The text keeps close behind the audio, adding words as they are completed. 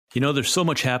There's so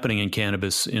much happening in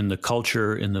cannabis, in the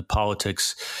culture, in the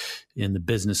politics, in the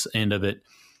business end of it.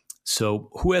 So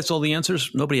who has all the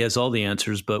answers? Nobody has all the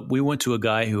answers, but we went to a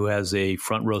guy who has a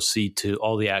front row seat to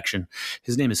all the action.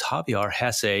 His name is Javier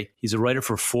Hasse. He's a writer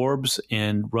for Forbes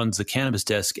and runs the cannabis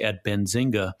desk at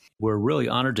Benzinga. We're really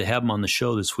honored to have him on the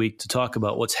show this week to talk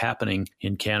about what's happening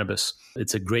in cannabis.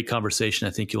 It's a great conversation.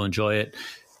 I think you'll enjoy it.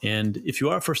 And if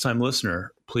you are a first-time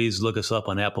listener, please look us up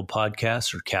on Apple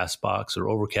Podcasts or CastBox or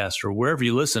Overcast or wherever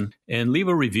you listen and leave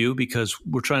a review, because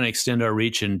we're trying to extend our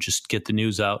reach and just get the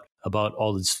news out about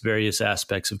all these various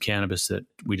aspects of cannabis that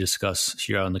we discuss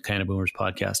here on the Canna Boomers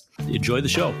podcast. Enjoy the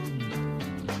show.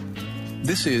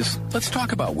 This is Let's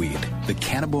Talk About Weed, the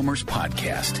Canna Boomers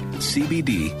podcast.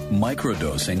 CBD,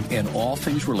 microdosing, and all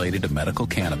things related to medical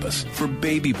cannabis for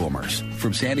baby boomers.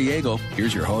 From San Diego,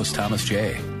 here's your host, Thomas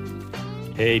J.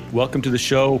 Hey, welcome to the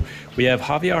show. We have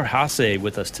Javier Hasse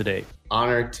with us today.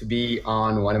 Honored to be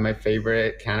on one of my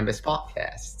favorite cannabis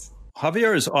podcasts.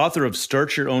 Javier is author of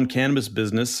Start Your Own Cannabis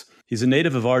Business. He's a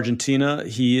native of Argentina.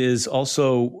 He is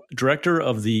also director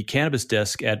of the cannabis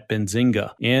desk at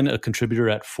Benzinga and a contributor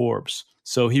at Forbes.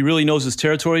 So he really knows his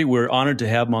territory. We're honored to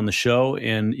have him on the show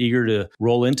and eager to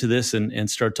roll into this and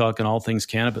start talking all things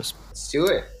cannabis. Let's do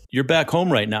it. You're back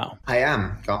home right now. I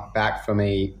am. Got back from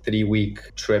a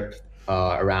 3-week trip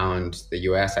around the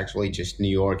U.S., actually just New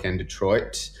York and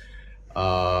Detroit.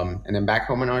 And then back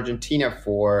home in Argentina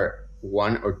for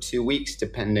 1 or 2 weeks,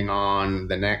 depending on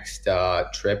the next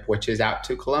trip, which is out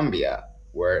to Colombia,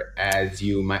 where, as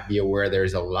you might be aware,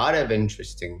 there's a lot of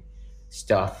interesting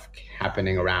stuff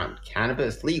happening around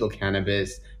cannabis, legal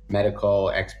cannabis, medical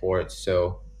exports.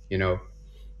 So,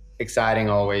 exciting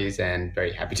always and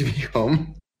very happy to be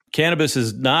home. Cannabis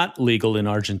is not legal in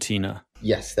Argentina.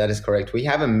 Yes, that is correct. We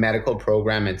have a medical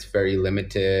program. It's very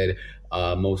limited,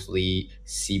 mostly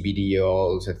CBD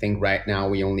oils. I think right now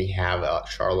we only have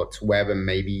Charlotte's Web and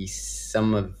maybe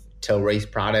some of Tilray's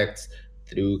products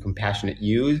through compassionate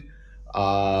use.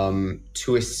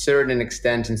 To a certain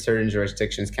extent, in certain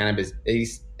jurisdictions, cannabis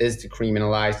is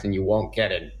decriminalized, and you won't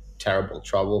get in terrible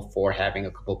trouble for having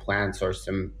a couple plants or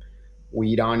some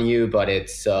weed on you, but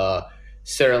it's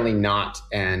certainly not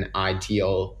an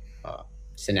ideal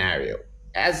scenario.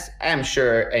 As I'm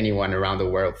sure anyone around the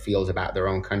world feels about their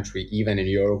own country, even in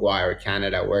Uruguay or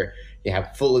Canada, where you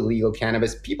have fully legal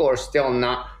cannabis, people are still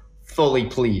not fully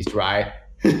pleased, right?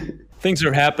 Things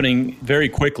are happening very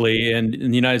quickly. And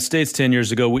in the United States 10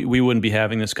 years ago, we wouldn't be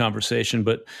having this conversation.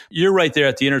 But you're right there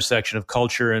at the intersection of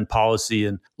culture and policy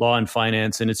and law and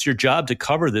finance. And it's your job to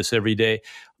cover this every day.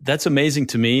 That's amazing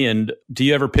to me. And do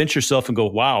you ever pinch yourself and go,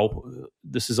 wow,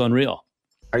 this is unreal?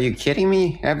 Are you kidding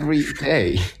me? Every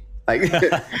day. Like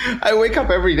I wake up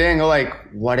every day and go like,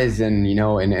 what is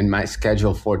in my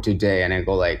schedule for today? And I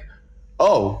go like,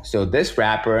 oh, so this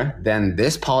rapper, then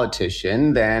this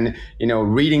politician, then,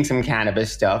 reading some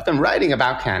cannabis stuff, then writing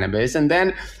about cannabis, and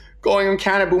then going on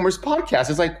Canna Boomers podcast.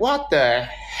 It's like, what the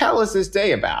hell is this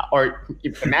day about? Or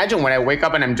imagine when I wake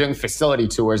up and I'm doing facility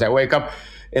tours. I wake up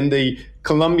in the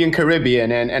Colombian Caribbean,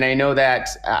 and I know that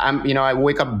I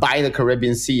wake up by the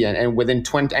Caribbean Sea, and within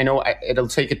it'll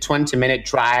take a 20-minute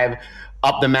drive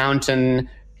up the mountain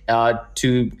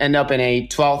to end up in a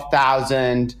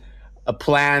 12,000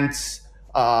 plants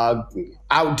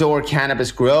outdoor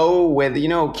cannabis grow with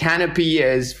canopy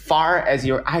as far as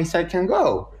your eyesight can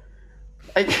go.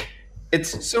 Like,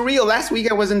 it's surreal. Last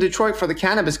week I was in Detroit for the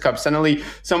Cannabis Cup. Suddenly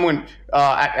someone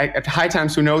at High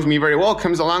Times who knows me very well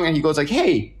comes along and he goes like,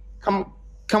 hey, come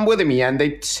with me. And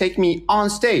they take me on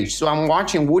stage. So I'm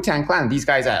watching Wu-Tang Clan, these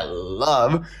guys I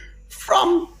love,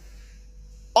 from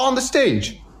on the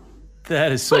stage.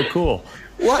 That is so cool.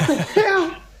 What the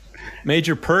hell?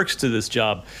 Major perks to this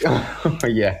job.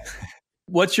 Yeah.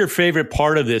 What's your favorite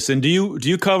part of this? And do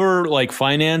you cover like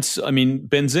finance? I mean,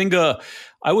 Benzinga,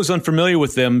 I was unfamiliar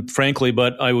with them, frankly,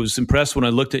 but I was impressed when I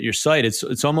looked at your site.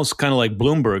 It's almost kind of like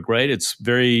Bloomberg, right? It's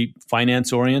very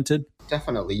finance oriented.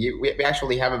 Definitely. We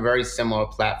actually have a very similar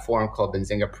platform called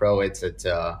Benzinga Pro. It's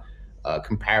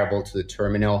comparable to the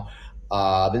terminal.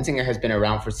 Benzinga has been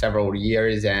around for several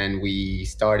years, and I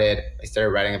started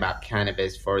writing about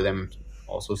cannabis for them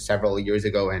also several years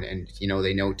ago, and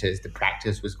they noticed the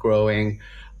practice was growing.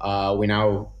 We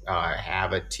now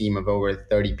have a team of over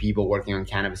 30 people working on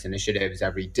cannabis initiatives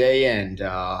every day, and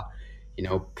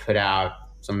put out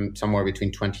somewhere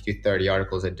between 20 to 30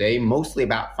 articles a day, mostly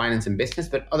about finance and business,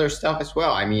 but other stuff as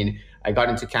well. I mean, I got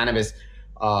into cannabis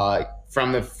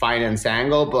from the finance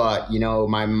angle, but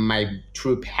my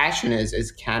true passion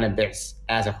is cannabis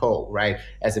as a whole, right?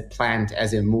 As a plant,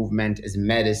 as a movement, as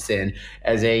medicine,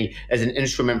 as an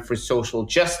instrument for social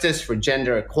justice, for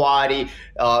gender equality,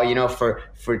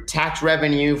 for tax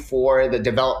revenue, for the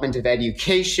development of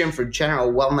education, for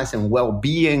general wellness and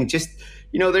well-being. Just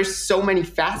there's so many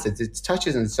facets. It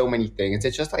touches on so many things.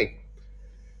 It's just like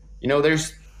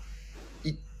there's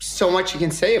so much you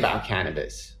can say about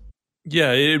cannabis.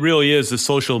 Yeah, it really is the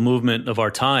social movement of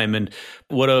our time. And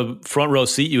what a front row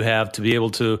seat you have to be able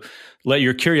to let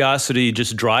your curiosity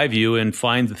just drive you and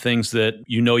find the things that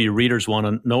your readers want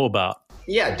to know about.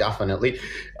 Yeah, definitely.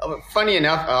 Funny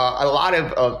enough, a lot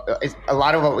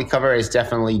of what we cover is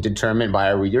definitely determined by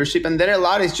our readership, and then a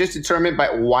lot is just determined by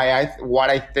what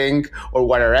I think or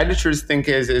what our editors think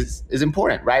is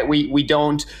important, right? We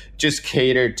don't just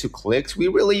cater to clicks. We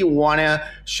really want to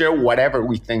share whatever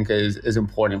we think is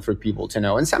important for people to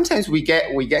know. And sometimes we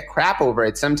get crap over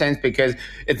it. Sometimes because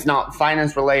it's not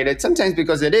finance related. Sometimes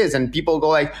because it is, and people go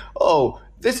like, "Oh,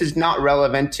 this is not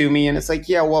relevant to me." And it's like,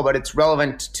 yeah, well, but it's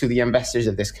relevant to the investors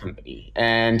of this company,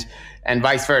 and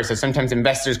vice versa. Sometimes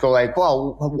investors go like,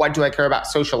 well, what do I care about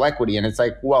social equity? And it's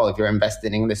like, well, if you're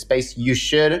investing in this space, you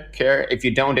should care. If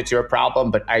you don't, it's your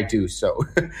problem, but I do. So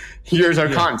here's our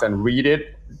content. Read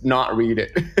it, not read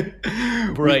it.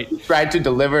 Right. We try to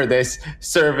deliver this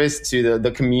service to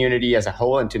the community as a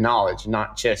whole and to knowledge,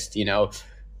 not just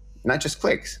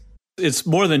clicks. It's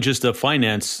more than just a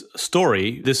finance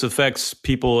story. This affects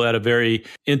people at a very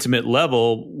intimate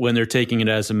level when they're taking it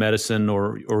as a medicine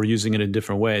or using it in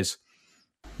different ways.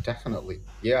 Definitely.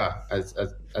 Yeah. As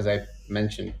I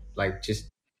mentioned, like just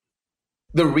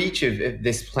the reach of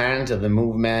this plant, of the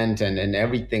movement and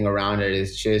everything around it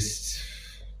is just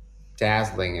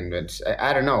dazzling. And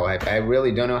I don't know. I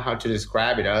really don't know how to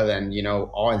describe it other than,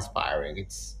 awe-inspiring.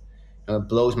 It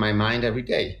blows my mind every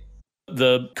day.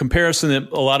 The comparison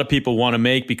that a lot of people want to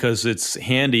make because it's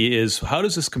handy is, how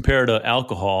does this compare to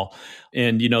alcohol?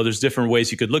 And, there's different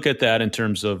ways you could look at that in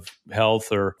terms of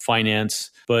health or finance.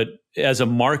 But as a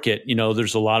market,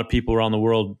 there's a lot of people around the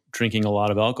world drinking a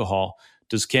lot of alcohol.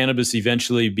 Does cannabis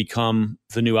eventually become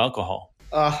the new alcohol?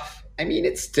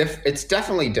 It's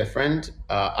definitely different.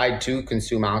 I do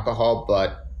consume alcohol,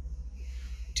 but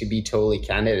to be totally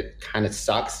candid, it kind of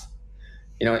sucks.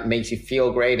 It makes you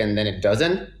feel great and then it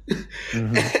doesn't.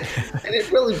 Mm-hmm. And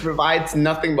it really provides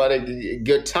nothing but a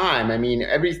good time. I mean,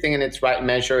 everything in its right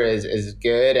measure is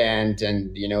good. And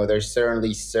there's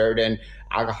certainly certain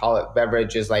alcoholic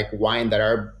beverages like wine that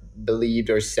are believed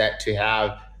or said to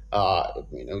have,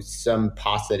 some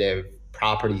positive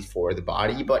properties for the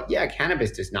body. But yeah, cannabis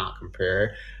does not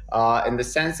compare in the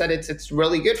sense that it's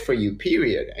really good for you,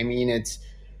 period. I mean,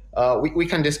 we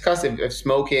can discuss if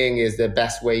smoking is the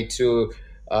best way to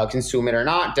consume it or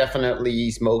not. Definitely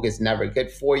smoke is never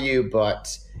good for you,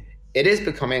 but it is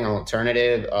becoming an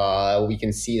alternative. We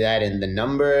can see that in the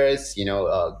numbers.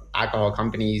 Alcohol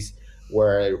companies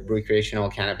where recreational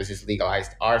cannabis is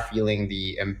legalized are feeling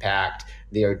the impact.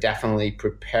 They are definitely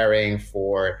preparing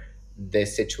for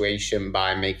this situation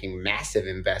by making massive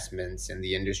investments in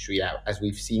the industry, as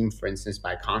we've seen, for instance,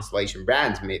 by Constellation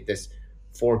Brands made this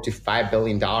 $4 to $5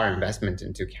 billion investment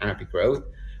into canopy growth.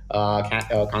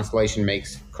 Constellation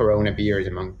makes Corona beers,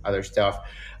 among other stuff.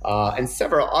 And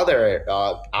several other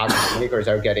alcohol makers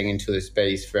are getting into the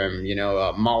space from,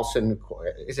 Molson.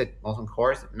 Is it Molson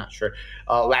Coors? I'm not sure.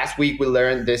 Last week, we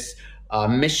learned this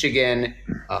Michigan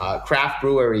craft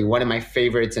brewery, one of my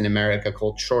favorites in America,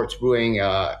 called Shorts Brewing,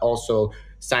 also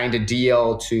signed a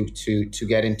deal to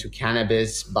get into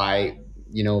cannabis by,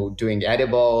 doing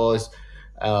edibles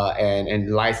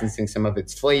and licensing some of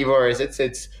its flavors.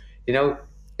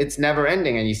 It's never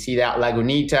ending. And you see that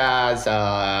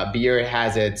Lagunitas beer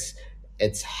has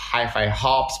its Hi-Fi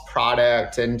Hops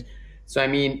product. And so,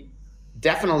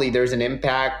 definitely there's an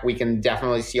impact. We can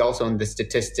definitely see also in the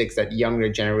statistics that younger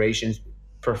generations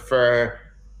prefer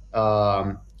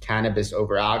cannabis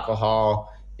over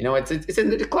alcohol. It's in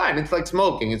the decline. It's like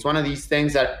smoking. It's one of these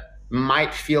things that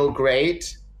might feel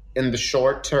great in the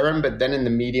short term, but then in the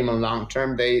medium and long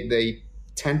term, they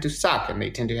tend to suck and they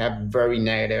tend to have very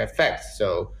negative effects.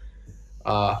 So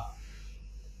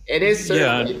it is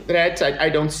certainly a threat. I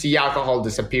don't see alcohol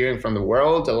disappearing from the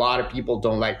world. A lot of people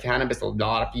don't like cannabis. A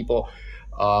lot of people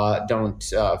don't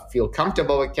feel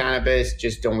comfortable with cannabis,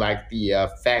 just don't like the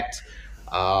effect.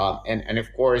 And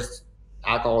of course,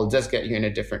 alcohol does get you in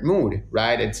a different mood,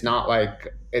 right? It's not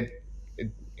like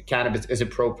cannabis is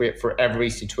appropriate for every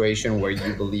situation where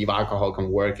you believe alcohol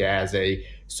can work as a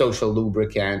social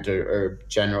lubricant or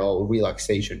general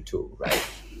relaxation tool, right?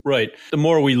 Right. The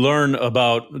more we learn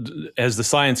about, as the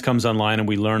science comes online and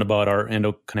we learn about our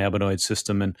endocannabinoid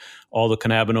system and all the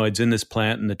cannabinoids in this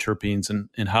plant and the terpenes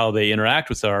and how they interact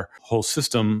with our whole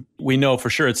system, we know for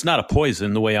sure it's not a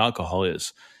poison the way alcohol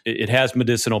is. It has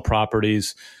medicinal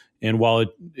properties. And while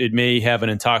it may have an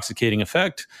intoxicating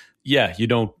effect, yeah, you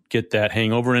don't get that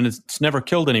hangover, and it's never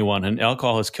killed anyone. And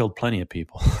alcohol has killed plenty of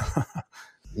people.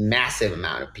 Massive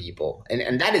amount of people.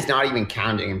 And that is not even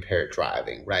counting impaired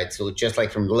driving, right? So just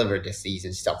like from liver disease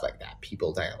and stuff like that,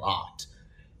 people die a lot.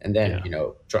 And then,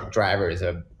 drunk drivers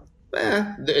are,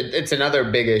 it's another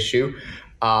big issue.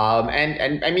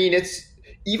 And I mean, it's,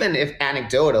 even if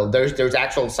anecdotal, there's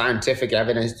actual scientific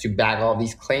evidence to back all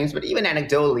these claims, but even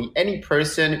anecdotally, any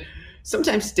person,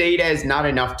 sometimes data is not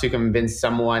enough to convince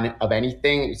someone of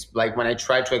anything. It's like when I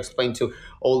try to explain to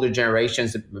older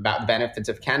generations about benefits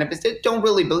of cannabis, they don't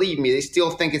really believe me. They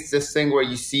still think it's this thing where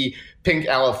you see pink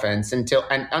elephants until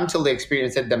they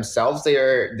experience it themselves. They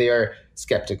are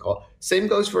skeptical. Same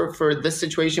goes for this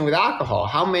situation with alcohol.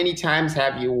 How many times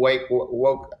have you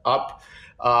woke up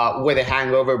with a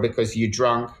hangover because you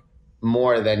drunk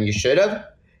more than you should have?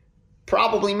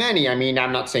 Probably many. I mean,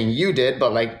 I'm not saying you did,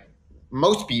 but like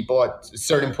most people at a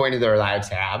certain point in their lives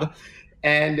have.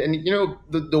 And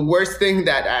the worst thing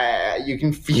that you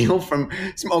can feel from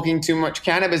smoking too much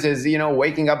cannabis is,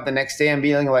 waking up the next day and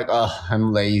being like, oh,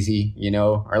 I'm lazy,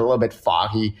 or a little bit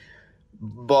foggy.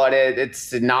 But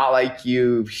it's not like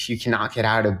you cannot get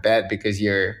out of bed because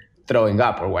you're throwing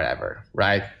up or whatever,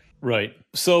 right? Right.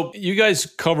 So you guys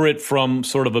cover it from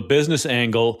sort of a business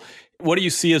angle. What do you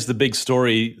see as the big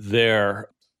story there?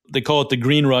 They call it the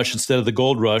green rush instead of the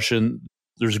gold rush. And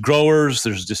there's growers,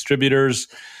 there's distributors,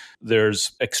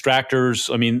 there's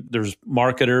extractors. I mean, there's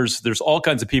marketers. There's all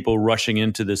kinds of people rushing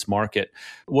into this market.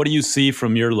 What do you see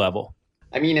from your level?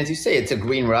 I mean, as you say, it's a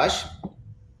green rush.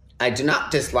 I do not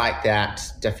dislike that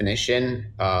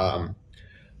definition.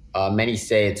 Many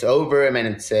say it's over,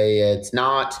 many say it's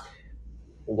not.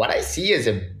 What I see is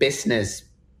a business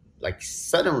like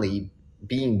suddenly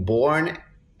being born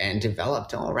and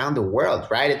developed all around the world,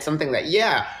 right? It's something that,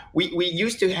 we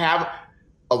used to have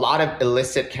a lot of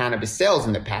illicit cannabis sales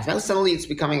in the past. Now suddenly it's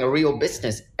becoming a real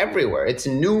business everywhere. It's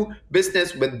a new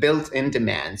business with built-in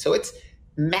demand. So it's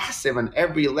massive on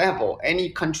every level. Any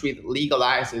country that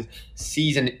legalizes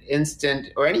sees an instant,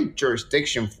 or any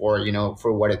jurisdiction for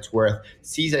what it's worth,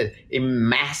 sees a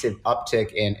massive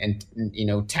uptick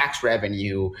in tax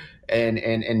revenue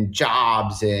and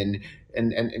jobs and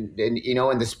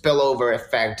the spillover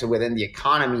effect within the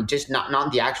economy, just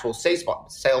not the actual sales,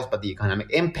 but the economic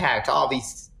impact. All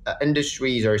these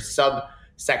industries or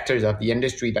sub-sectors of the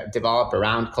industry that develop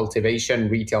around cultivation,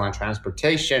 retail, and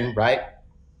transportation, right?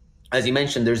 As you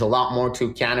mentioned, there's a lot more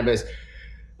to cannabis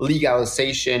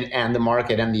legalization and the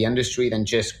market and the industry than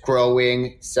just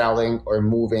growing, selling, or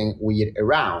moving weed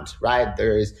around, right?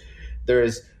 There's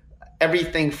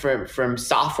everything from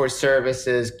software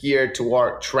services geared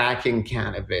toward tracking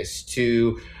cannabis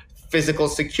to physical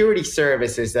security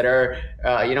services that are,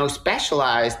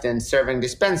 specialized in serving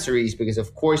dispensaries, because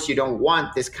of course you don't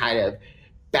want this kind of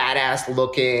badass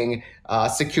looking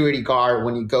security guard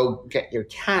when you go get your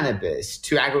cannabis,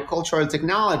 to agricultural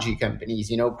technology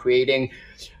companies, creating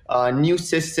new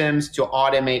systems to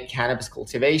automate cannabis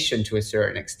cultivation to a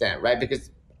certain extent, right?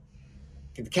 Because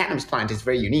the cannabis plant is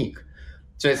very unique.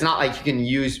 So it's not like you can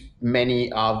use many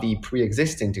of the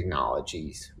pre-existing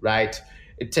technologies, right?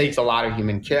 It takes a lot of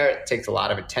human care. It takes a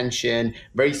lot of attention.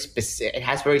 It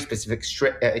has very specific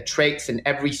traits, and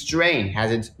every strain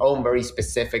has its own very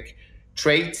specific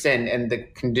traits and the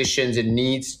conditions it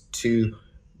needs to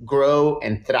grow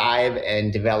and thrive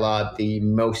and develop the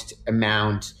most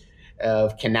amount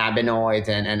of cannabinoids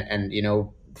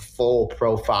and full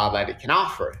profile that it can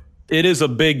offer. It is a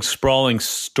big, sprawling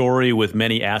story with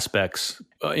many aspects.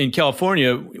 In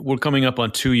California, we're coming up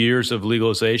on 2 years of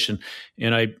legalization,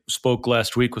 and I spoke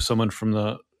last week with someone from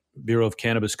the Bureau of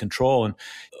Cannabis Control, and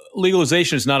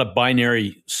legalization is not a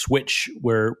binary switch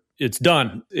where it's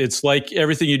done. It's like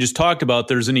everything you just talked about.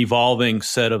 There's an evolving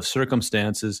set of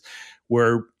circumstances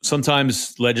where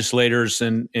sometimes legislators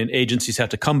and agencies have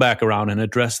to come back around and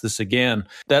address this again.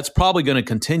 That's probably going to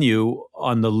continue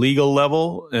on the legal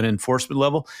level and enforcement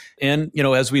level. And,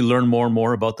 as we learn more and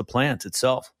more about the plant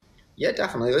itself. Yeah,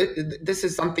 definitely. This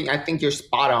is something, I think you're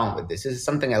spot on with this. This is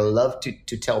something I love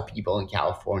to tell people in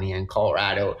California and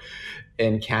Colorado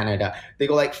and Canada. They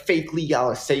go like fake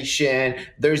legalization.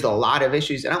 There's a lot of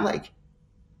issues. And I'm like,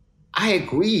 I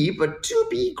agree, but to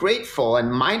be grateful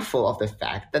and mindful of the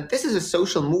fact that this is a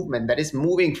social movement that is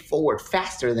moving forward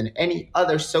faster than any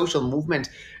other social movement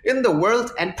in the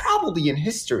world and probably in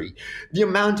history. The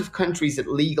amount of countries that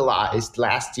legalized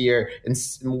last year in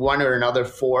one or another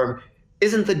form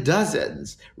isn't the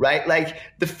dozens, right? Like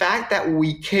the fact that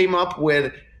we came up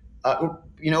with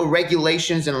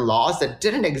regulations and laws that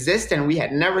didn't exist and we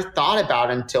had never thought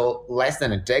about until less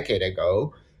than a decade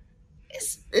ago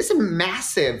is a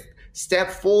massive step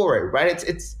forward, right?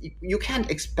 It's you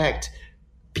can't expect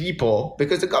people,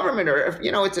 because the government are,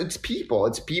 it's people.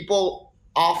 It's people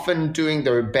often doing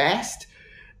their best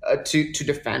to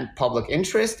defend public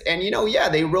interest. And,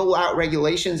 they roll out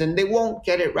regulations and they won't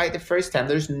get it right the first time.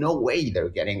 There's no way they're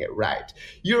getting it right.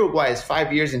 Uruguay is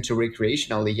 5 years into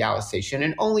recreational legalization,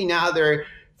 and only now they're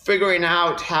figuring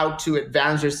out how to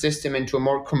advance their system into a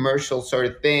more commercial sort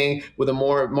of thing with a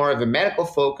more of a medical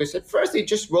focus. At first, they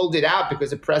just rolled it out because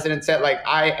the president said, like,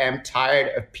 I am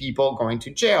tired of people going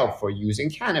to jail for using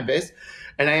cannabis.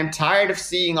 And I am tired of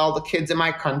seeing all the kids in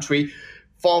my country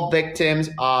fall victims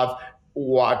of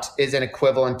what is an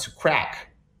equivalent to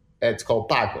crack. It's called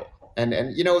Paco. And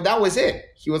that was it.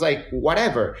 He was like,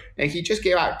 whatever. And he just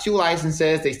gave out 2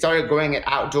 licenses. They started growing it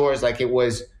outdoors like it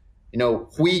was,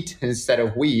 wheat instead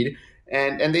of weed.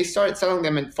 And they started selling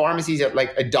them in pharmacies at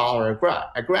like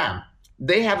 $1 a gram.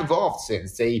 They have evolved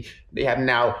since. They have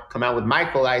now come out with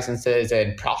micro licenses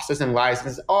and processing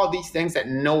licenses, all these things that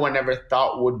no one ever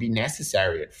thought would be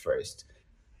necessary at first.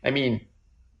 I mean,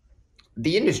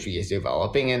 the industry is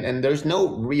developing and there's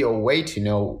no real way to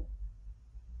know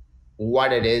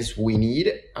what it is we need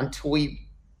until we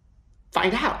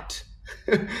find out.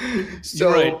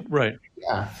 So, right.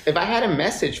 Yeah, if I had a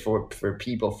message for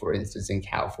people, for instance, in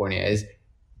California, is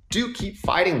do keep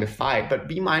fighting the fight, but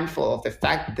be mindful of the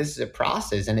fact that this is a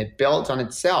process and it builds on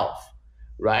itself,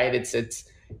 right? It's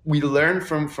we learn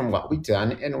from what we've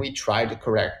done and we try to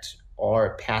correct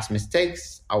our past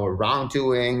mistakes, our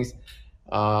wrongdoings.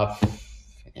 And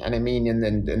I mean,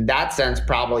 in that sense,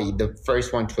 probably the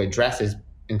first one to address is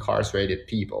incarcerated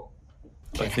people.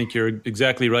 I think you're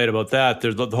exactly right about that.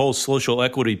 There's the whole social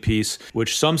equity piece,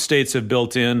 which some states have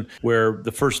built in, where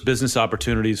the first business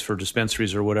opportunities for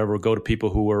dispensaries or whatever go to people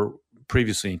who were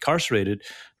previously incarcerated,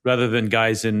 rather than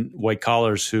guys in white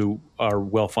collars who are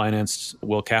well-financed,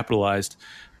 well-capitalized.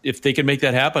 If they can make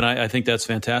that happen, I think that's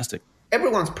fantastic.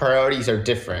 Everyone's priorities are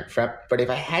different, but if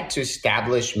I had to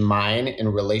establish mine in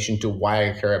relation to why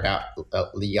I care about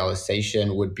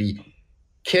legalization, would be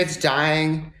kids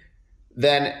dying,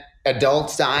 then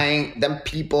adults dying, then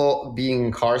people being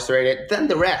incarcerated, then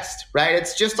the rest, right?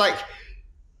 It's just like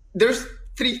there's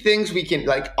 3 things we can,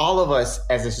 like, all of us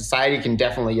as a society can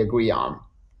definitely agree on.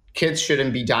 Kids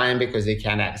shouldn't be dying because they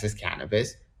can't access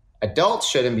cannabis. Adults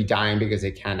shouldn't be dying because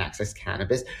they can't access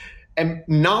cannabis. And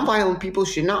nonviolent people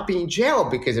should not be in jail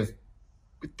because of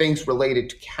things related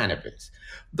to cannabis.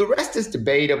 The rest is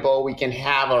debatable. We can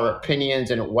have our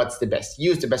opinions and what's the best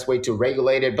use, the best way to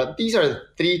regulate it. But these are the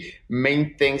 3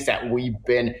 main things that we've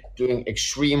been doing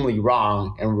extremely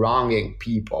wrong and wronging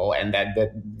people, and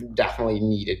that definitely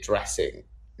need addressing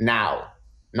now,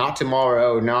 not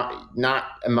tomorrow, not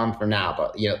a month from now,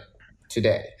 but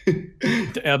today.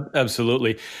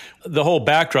 Absolutely. The whole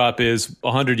backdrop is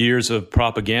 100 years of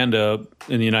propaganda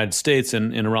in the United States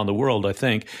and around the world, I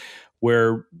think,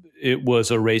 where it was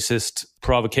a racist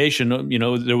provocation.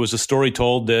 There was a story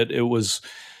told that it was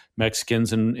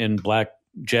Mexicans and black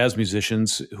jazz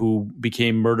musicians who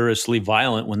became murderously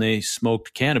violent when they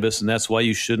smoked cannabis, and that's why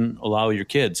you shouldn't allow your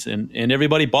kids. And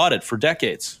everybody bought it for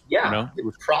decades. Yeah, It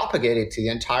was propagated to the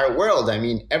entire world. I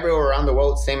mean, everywhere around the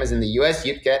world, same as in the US,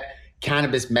 you'd get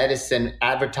cannabis medicine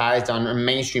advertised on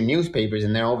mainstream newspapers,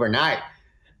 and then overnight,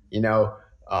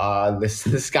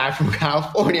 this guy from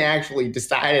California actually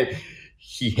decided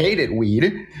he hated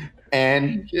weed,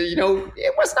 and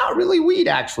it was not really weed,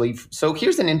 actually. So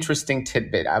here's an interesting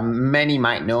tidbit. Many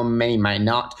might know, many might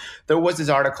not. There was this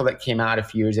article that came out a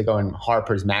few years ago in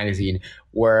Harper's Magazine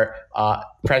where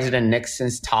President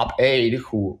Nixon's top aide,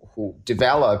 who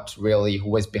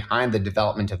was behind the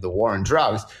development of the war on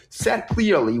drugs, said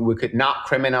clearly we could not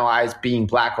criminalize being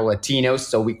black or Latinos,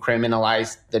 so we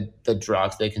criminalized the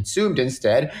drugs they consumed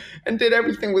instead, and did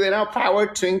everything within our power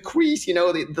to increase,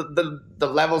 the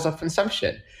levels of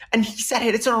consumption. And he said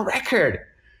it's on record.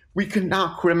 We could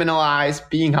not criminalize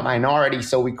being a minority,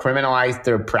 so we criminalized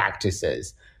their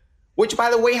practices. Which,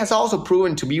 by the way, has also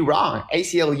proven to be wrong.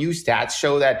 ACLU stats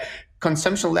show that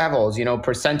consumption levels,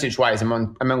 percentage-wise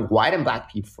among white and black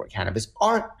people for cannabis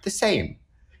are the same.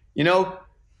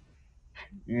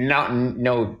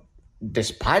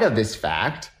 Despite of this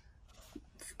fact,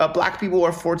 Black people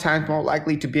are 4 times more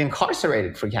likely to be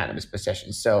incarcerated for cannabis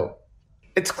possession. So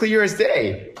it's clear as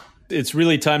day. It's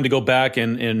really time to go back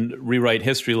and rewrite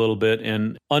history a little bit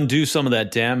and undo some of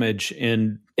that damage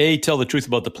and A, tell the truth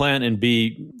about the plant, and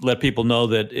B, let people know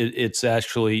that it's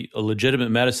actually a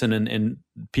legitimate medicine, and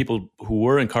people who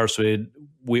were incarcerated,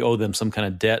 we owe them some kind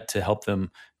of debt to help them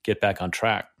get back on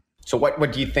track. So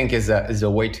what do you think is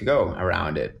a way to go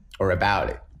around it or about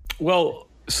it? Well,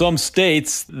 some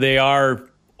states, they are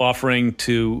offering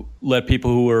to let people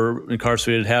who are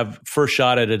incarcerated have first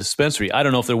shot at a dispensary. I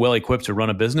don't know if they're well equipped to run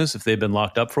a business if they've been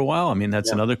locked up for a while. I mean, that's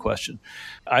another question.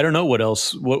 I don't know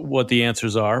what the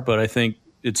answers are, but I think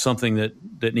it's something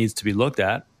that needs to be looked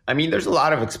at. I mean, there's a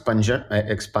lot of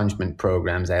expungement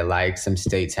programs I like. Some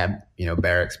states have,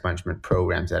 better expungement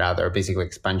programs that are basically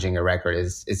expunging a record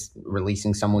is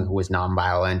releasing someone who is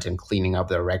nonviolent and cleaning up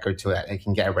their record so that they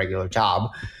can get a regular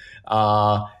job.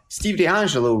 Steve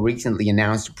DeAngelo recently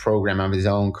announced a program of his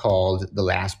own called the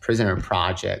Last Prisoner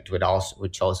Project, which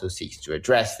also seeks to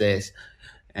address this.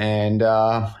 And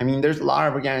there's a lot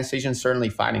of organizations certainly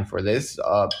fighting for this.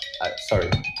 Sorry,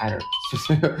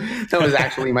 that was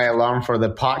actually my alarm for the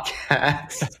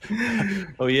podcast.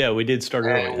 Oh yeah, we did start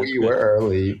early. We were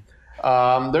early.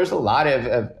 There's a lot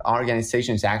of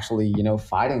organizations actually,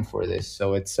 fighting for this.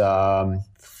 So it's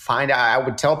I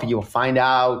would tell people, find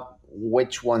out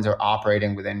which ones are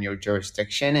operating within your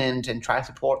jurisdiction and try to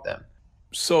support them.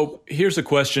 So here's a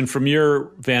question from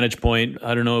your vantage point.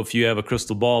 I don't know if you have a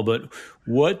crystal ball, but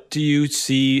what do you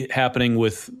see happening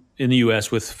in the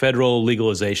U.S. with federal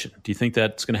legalization? Do you think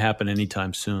that's going to happen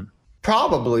anytime soon?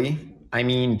 Probably. I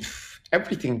mean,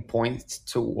 everything points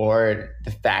toward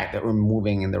the fact that we're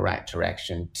moving in the right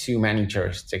direction. Too many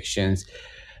jurisdictions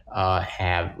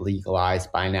have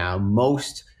legalized by now.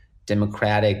 Most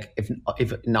Democratic,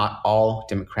 if not all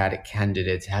Democratic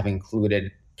candidates have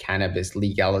included cannabis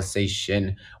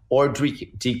legalization or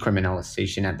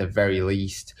decriminalization at the very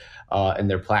least in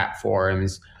their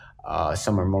platforms.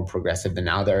 Some are more progressive than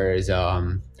others.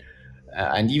 And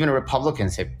even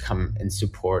Republicans have come out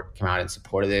in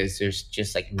support of this. There's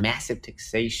just like massive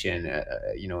taxation,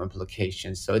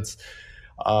 implications. So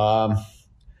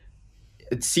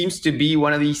it seems to be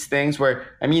one of these things where,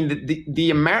 the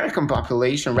American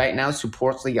population right now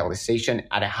supports legalization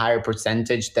at a higher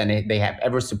percentage than they have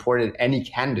ever supported any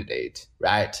candidate,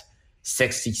 right?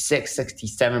 66,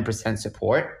 67%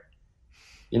 support.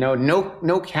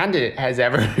 No candidate has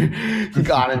ever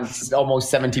gotten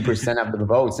almost 70% of the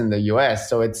votes in the US.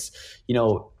 So it's,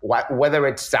 whether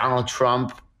it's Donald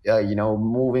Trump,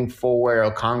 moving forward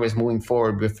or Congress moving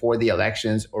forward before the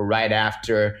elections or right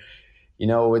after,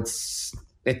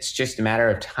 it's just a matter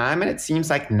of time, and it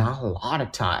seems like not a lot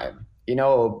of time.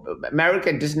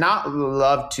 America does not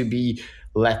love to be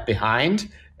left behind,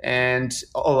 and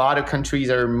a lot of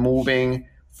countries are moving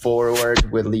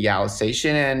forward with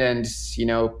legalization. And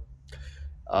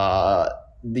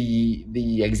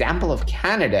the example of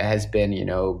Canada has been,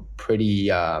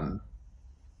 pretty.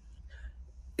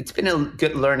 It's been a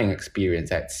good learning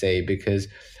experience, I'd say, because.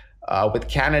 With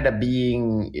Canada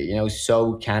being,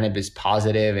 so cannabis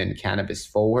positive and cannabis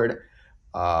forward,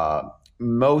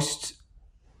 most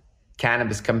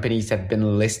cannabis companies have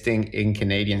been listing in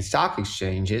Canadian stock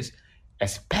exchanges,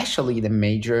 especially the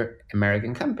major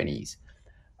American companies,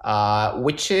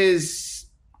 which is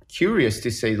curious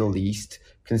to say the least,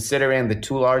 considering the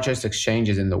two largest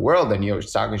exchanges in the world, the New York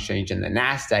Stock Exchange and the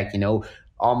NASDAQ,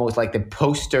 almost like the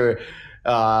poster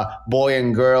boy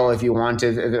and girl, if you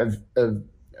wanted,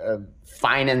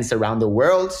 finance around the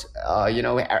world,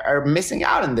 are missing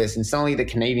out on this. And suddenly the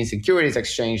Canadian Securities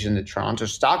Exchange and the Toronto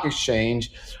Stock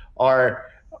Exchange are,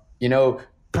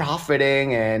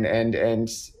 profiting. And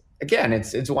again,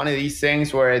 it's one of these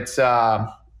things where it's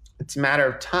a matter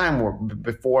of time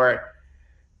before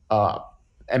a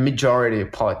majority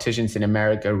of politicians in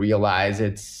America realize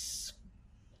it's,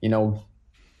 we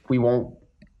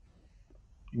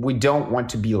don't want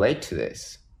to be late to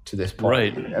this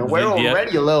point. Right. And we're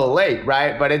already a little late,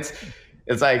 right? But it's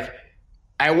like,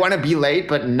 I want to be late,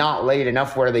 but not late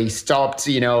enough where they stopped,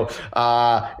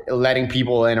 letting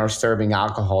people in or serving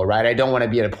alcohol, right? I don't want to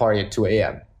be at a party at 2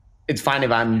 a.m. It's fine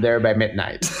if I'm there by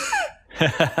midnight.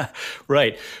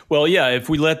 Right. Well, yeah, if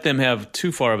we let them have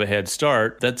too far of a head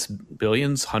start, that's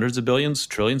billions, hundreds of billions,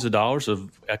 trillions of dollars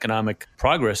of economic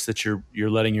progress that you're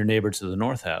letting your neighbor to the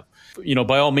north have.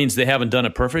 By all means, they haven't done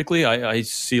it perfectly. I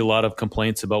see a lot of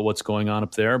complaints about what's going on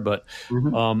up there, but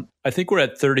I think we're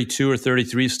at 32 or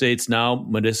 33 states now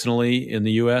medicinally in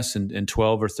the U.S. and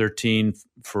 12 or 13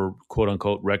 for quote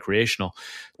unquote recreational.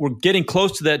 We're getting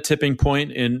close to that tipping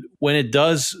point, and when it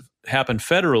does happen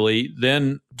federally,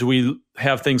 then do we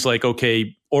have things like,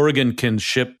 okay, Oregon can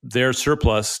ship their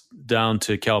surplus down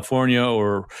to California,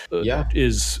 or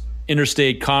is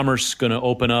interstate commerce going to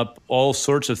open up all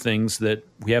sorts of things that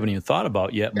we haven't even thought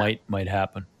about yet might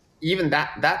happen? Even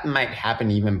that might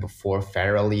happen even before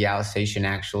federal legalization.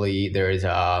 Actually, there is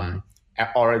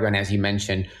Oregon, as you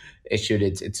mentioned, issued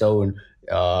its own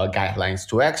guidelines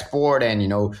to export,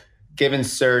 and given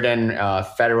certain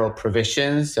federal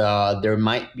provisions, there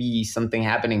might be something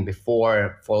happening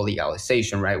before full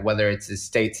legalization, right? Whether it's a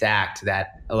States Act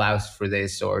that allows for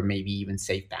this, or maybe even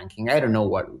safe banking. I don't know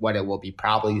what it will be.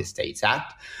 Probably the States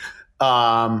Act.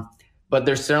 But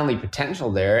there's certainly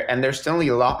potential there, and there's certainly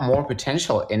a lot more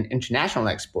potential in international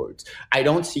exports. I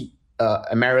don't see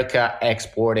America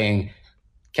exporting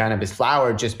cannabis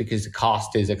flower just because the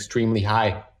cost is extremely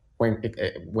high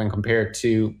when compared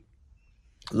to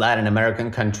Latin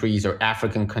American countries or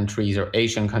African countries or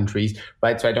Asian countries,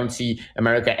 right? So I don't see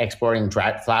America exporting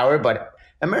dried flower, but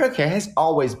America has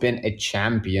always been a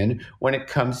champion when it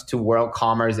comes to world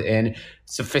commerce in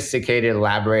sophisticated,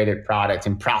 elaborated products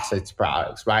and processed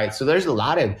products, right? So there's a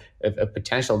lot of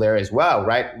potential there as well,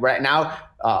 right? Right now,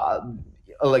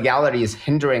 illegality is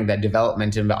hindering the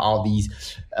development of all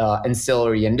these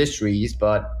ancillary industries,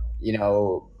 but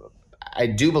I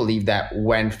do believe that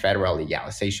when federal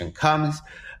legalization comes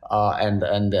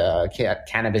and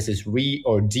cannabis is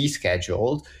or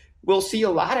descheduled, we'll see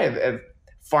a lot of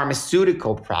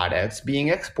pharmaceutical products being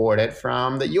exported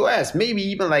from the U.S. Maybe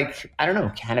even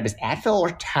cannabis Advil or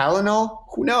Tylenol.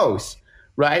 Who knows,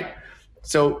 right?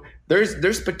 So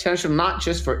there's potential not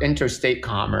just for interstate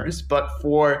commerce, but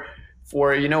for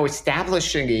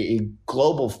establishing a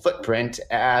global footprint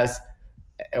as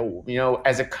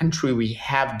a country we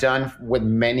have done with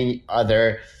many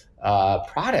other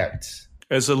products.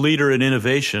 As a leader in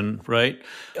innovation, right?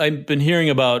 I've been hearing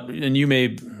about, and you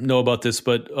may know about this,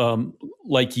 but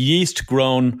like yeast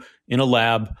grown in a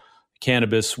lab,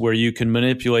 cannabis, where you can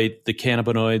manipulate the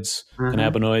cannabinoids,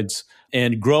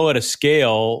 and grow at a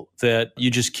scale that you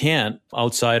just can't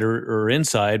outside or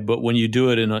inside. But when you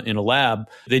do it in a lab,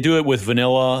 they do it with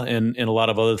vanilla and a lot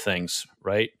of other things,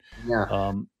 right?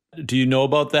 Yeah. Do you know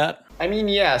about that? I mean,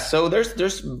 yeah. So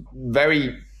there's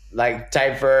very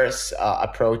diverse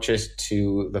approaches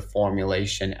to the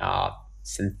formulation of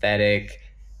synthetic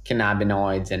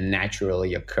cannabinoids and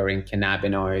naturally occurring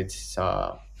cannabinoids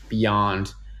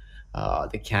beyond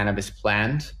the cannabis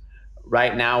plant.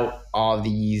 Right now, all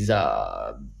these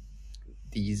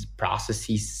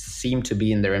processes seem to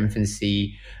be in their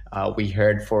infancy. We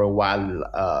heard for a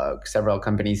while several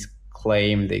companies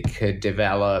claim they could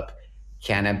develop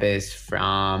cannabis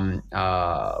from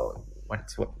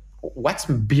what's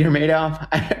beer made of?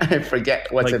 I forget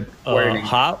what's wording.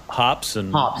 Hops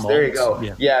and hops. Malts. There you go.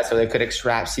 Yeah, so they could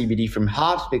extract CBD from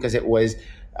hops because it was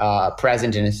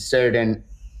present in a certain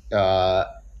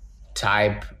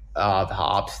type of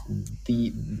hops.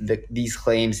 These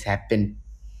claims have been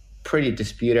pretty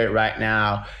disputed right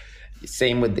now.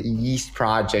 Same with the yeast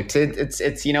project.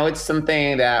 It's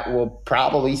something that we'll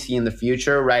probably see in the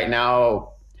future. Right now,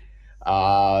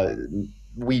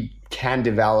 we can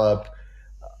develop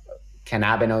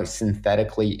cannabinoids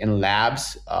synthetically in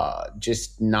labs,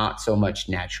 just not so much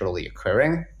naturally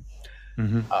occurring.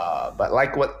 But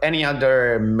like with any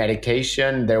other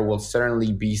medication, there will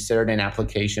certainly be certain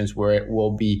applications where it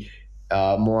will be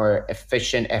more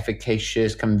efficient,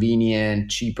 efficacious, convenient,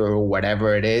 cheaper,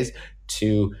 whatever it is,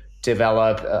 to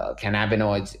develop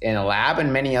cannabinoids in a lab,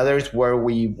 and many others where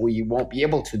we won't be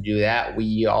able to do that.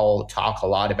 We all talk a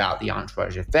lot about the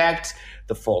entourage effect,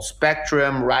 the full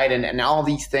spectrum, right? And all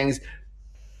these things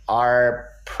are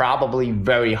probably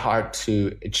very hard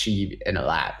to achieve in a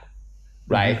lab,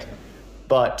 right?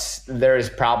 But there is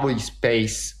probably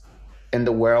space in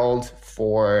the world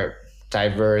for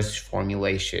diverse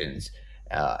formulations,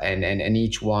 and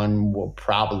each one will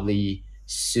probably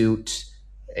suit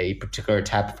a particular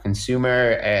type of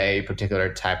consumer, a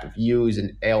particular type of use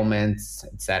and ailments,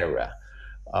 etc.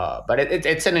 But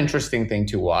it's an interesting thing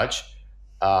to watch,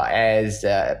 as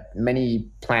many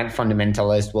plant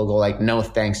fundamentalists will go like, no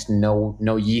thanks, no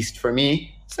yeast for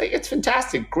me. It's like, it's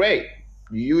fantastic, great,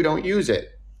 you don't use it.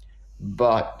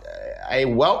 But I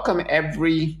welcome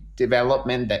every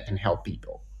development that can help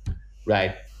people,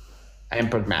 right? I am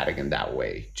pragmatic in that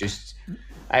way. Just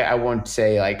I won't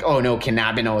say like, oh no,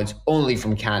 cannabinoids only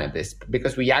from cannabis,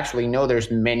 because we actually know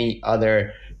there's many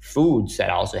other foods that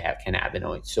also have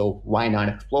cannabinoids. So why not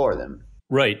explore them?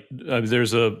 Right.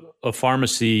 There's a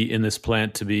pharmacy in this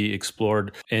plant to be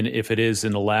explored. And if it is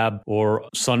in a lab or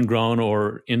sun grown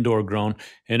or indoor grown,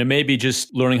 and it may be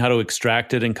just learning how to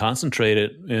extract it and concentrate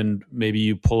it. And maybe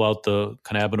you pull out the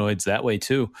cannabinoids that way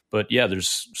too. But yeah,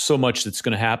 there's so much that's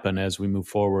going to happen as we move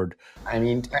forward. I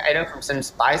mean, I know from some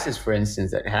spices, for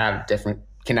instance, that have different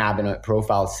cannabinoid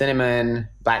profiles: cinnamon,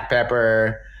 black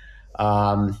pepper,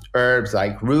 herbs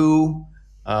like rue,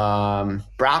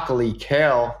 broccoli,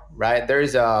 kale, right?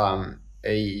 There's an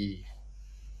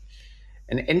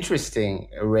interesting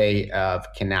array of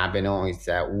cannabinoids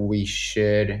that we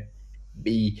should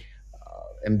be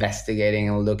investigating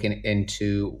and looking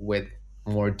into with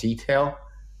more detail.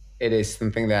 It is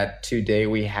something that today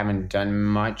we haven't done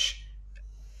much,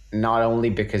 not only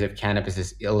because of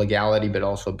cannabis's illegality, but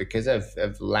also because of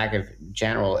lack of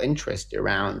general interest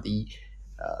around the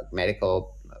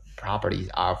medical properties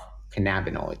of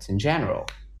cannabinoids in general.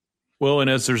 Well, and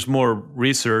as there's more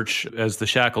research, as the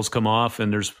shackles come off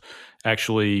and there's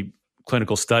actually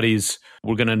clinical studies,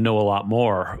 we're going to know a lot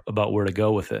more about where to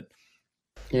go with it.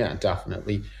 Yeah,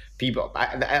 definitely. People,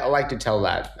 I like to tell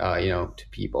that, to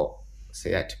people,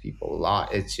 say that to people a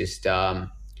lot. It's just,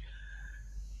 there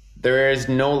is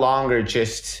no longer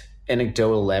just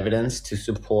anecdotal evidence to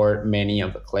support many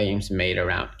of the claims made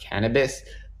around cannabis.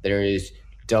 There is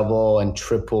double and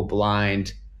triple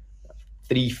blind,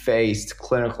 three-phased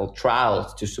clinical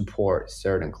trials to support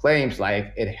certain claims,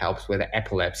 like it helps with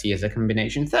epilepsy as a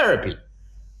combination therapy.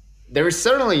 There is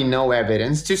certainly no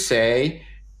evidence to say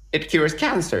it cures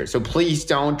cancer. So please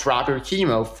don't drop your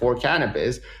chemo for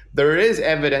cannabis. There is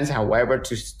evidence, however,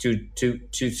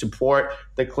 to support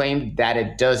the claim that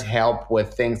it does help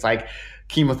with things like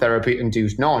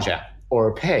chemotherapy-induced nausea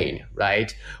or pain,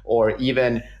 right? Or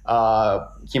even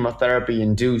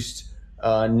chemotherapy-induced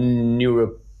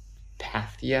neuropathy.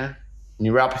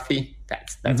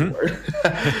 That's a word.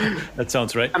 That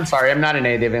sounds right. I'm sorry, I'm not a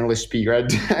native English speaker.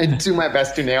 I do my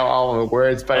best to nail all of the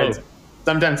words, but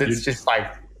sometimes it's just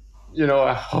like,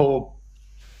 a whole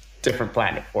different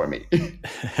planet for me.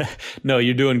 No,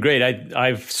 you're doing great.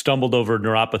 I've stumbled over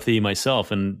neuropathy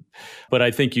myself, but I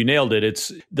think you nailed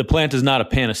it. The plant is not a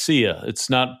panacea. It's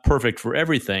not perfect for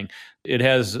everything. It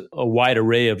has a wide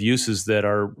array of uses that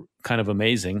are kind of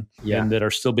amazing and that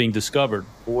are still being discovered.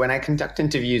 When I conduct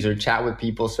interviews or chat with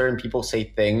people, certain people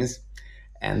say things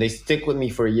and they stick with me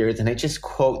for years, and I just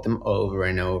quote them over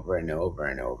and over and over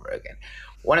and over again.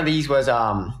 One of these was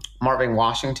Marvin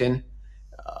Washington.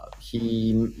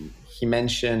 He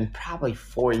mentioned probably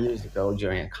 4 years ago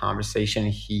during a conversation,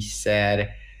 he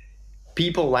said,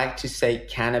 people like to say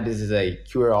cannabis is a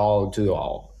cure-all,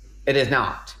 do-all. It is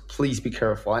not. Please be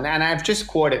careful. And I've just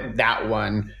quoted that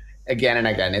one again and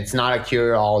again. It's not a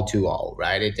cure-all, do-all,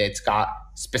 right? It's got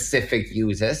specific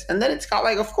uses. And then it's got,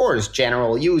 like, of course,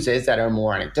 general uses that are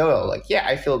more anecdotal. Like, yeah,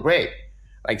 I feel great.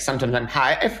 Like, sometimes I'm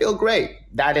high, I feel great.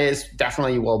 That is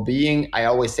definitely well-being. I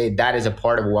always say that is a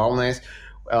part of wellness.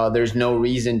 There's no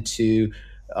reason to,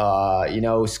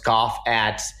 scoff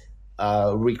at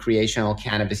recreational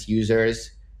cannabis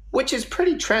users, which is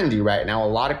pretty trendy right now. A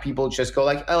lot of people just go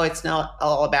like, oh, it's not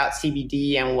all about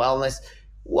CBD and wellness.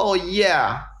 Well,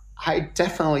 yeah, I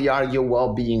definitely argue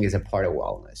well-being is a part of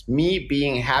wellness. Me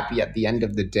being happy at the end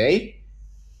of the day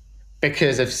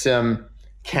because of some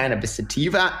cannabis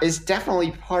sativa is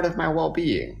definitely part of my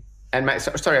well-being and my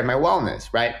wellness,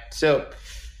 right? So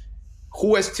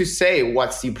who is to say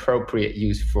what's the appropriate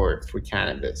use for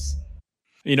cannabis?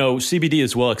 CBD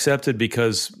is well accepted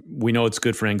because we know it's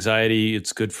good for anxiety,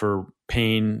 it's good for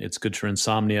pain, it's good for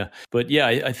insomnia. But yeah,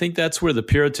 I think that's where the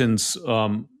Puritans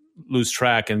lose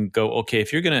track and go, okay,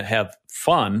 if you're going to have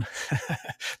fun,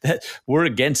 we're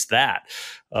against that.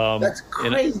 That's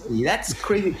crazy. That's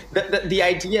crazy. The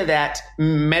idea that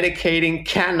medicating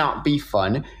cannot be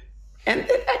fun. And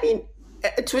I mean,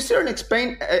 to a certain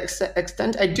extent,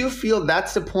 I do feel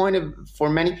that's the point for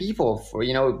many people, for,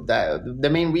 the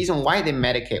main reason why they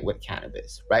medicate with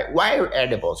cannabis, right? Why are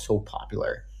edibles so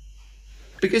popular?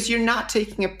 Because you're not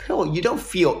taking a pill. You don't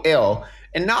feel ill.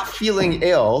 And not feeling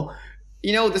ill,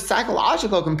 the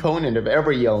psychological component of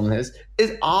every illness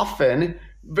is often,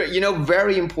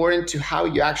 very important to how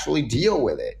you actually deal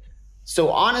with it. So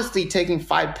honestly, taking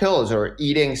 5 pills or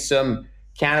eating some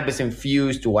cannabis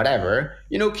infused whatever,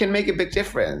 can make a big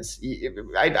difference.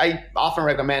 I often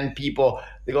recommend people,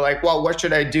 they go like, well, what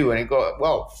should I do? And I go,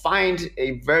 well, find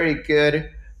a very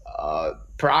good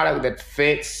product that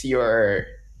fits your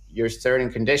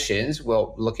certain conditions.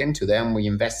 We'll look into them. We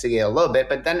investigate a little bit,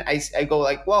 but then I go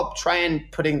like, well, try and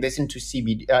putting this into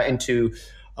CBD, into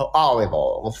olive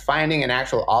oil, finding an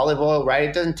actual olive oil, right?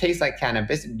 It doesn't taste like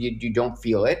cannabis. You don't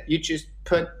feel it. You just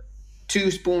put 2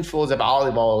 spoonfuls of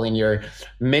olive oil in your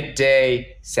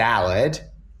midday salad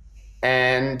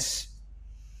and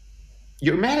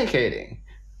you're medicating,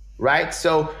 right?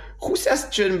 So who says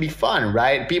it shouldn't be fun,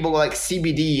 right? People like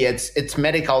CBD, it's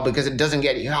medical because it doesn't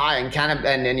get you high, and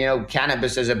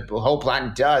cannabis as a whole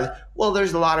plant does. Well,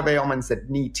 there's a lot of ailments that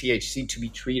need THC to be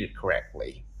treated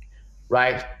correctly,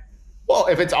 right? Well,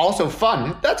 if it's also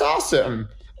fun, that's awesome.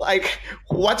 Like,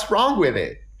 what's wrong with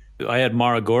it? I had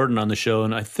Mara Gordon on the show,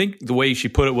 and I think the way she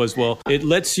put it was, well, it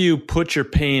lets you put your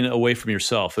pain away from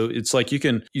yourself. It's like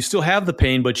you still have the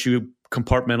pain, but you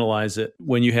compartmentalize it.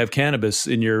 When you have cannabis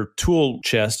in your tool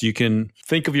chest, you can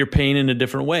think of your pain in a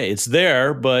different way. It's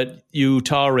there, but you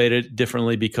tolerate it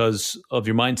differently because of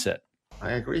your mindset.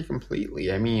 I agree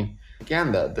completely. I mean,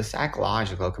 again, the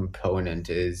psychological component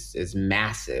is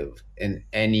massive in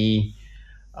any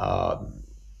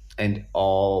and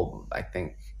all, I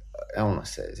think,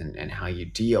 illnesses and how you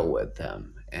deal with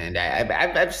them. And I've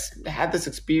had this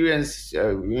experience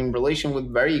in relation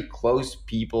with very close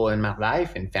people in my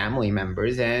life and family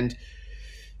members. And,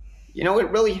 it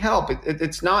really helped.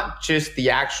 It's not just the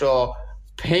actual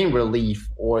pain relief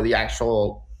or the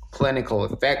actual clinical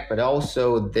effect, but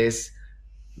also this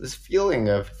feeling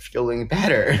of feeling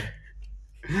better.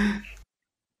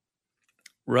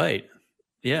 Right.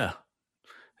 Yeah.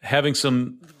 Having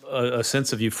a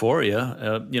sense of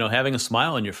euphoria, having a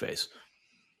smile on your face.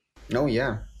 Oh,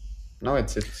 yeah. No,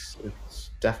 it's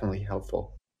definitely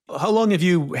helpful. How long have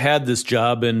you had this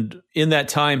job? And in that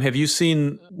time, have you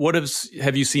seen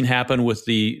happen with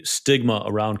the stigma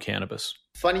around cannabis?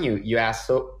 Funny you asked.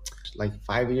 So like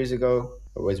 5 years ago,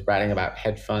 I was writing about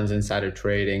hedge funds, insider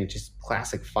trading, just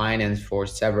classic finance for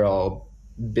several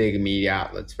big media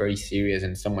outlets, very serious.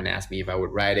 And someone asked me if I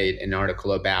would write an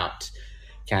article about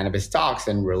cannabis stocks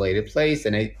and related place.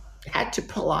 And I had to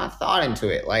put a lot of thought into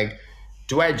it. Like,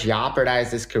 do I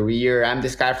jeopardize this career? I'm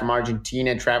this guy from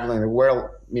Argentina traveling the world,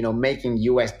 making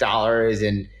US dollars.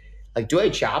 And like, do I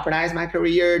jeopardize my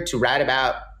career to write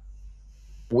about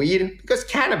weed? Because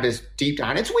cannabis, deep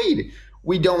down, it's weed.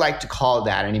 We don't like to call it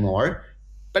that anymore,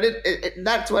 but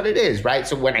that's what it is, right?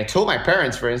 So when I told my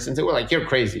parents, for instance, they were like, you're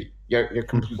crazy. You're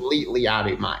completely out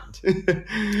of your mind.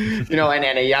 And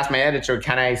then I asked my editor,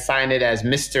 can I sign it as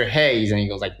Mr. Hayes? And he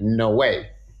goes like, no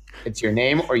way. It's your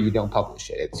name or you don't publish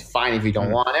it. It's fine if you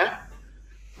don't want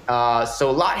to. So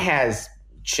a lot has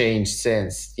changed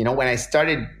since. When I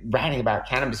started writing about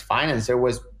cannabis finance, there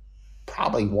was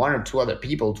probably 1 or 2 other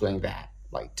people doing that,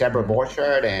 like Deborah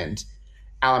Borchardt and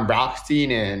Alan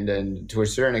Brochstein, and to a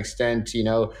certain extent,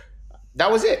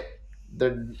 that was it.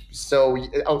 So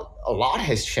a lot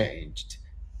has changed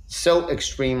so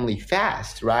extremely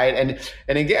fast, right?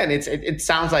 And again, it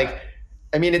sounds like,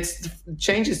 it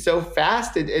changes so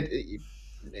fast. It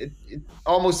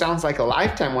almost sounds like a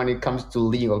lifetime when it comes to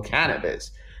legal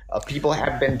cannabis. People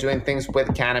have been doing things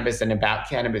with cannabis and about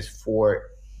cannabis for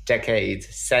decades,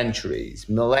 centuries,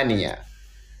 millennia.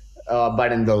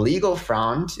 But in the legal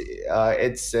front,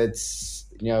 it's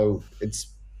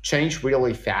changed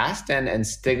really fast, and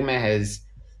stigma has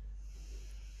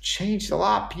changed a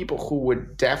lot. People who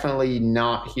would definitely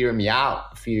not hear me out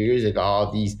a few years ago,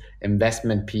 all these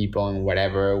investment people and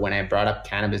whatever, when I brought up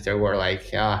cannabis, they were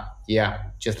like, yeah,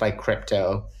 just like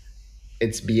crypto,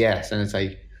 it's BS. And it's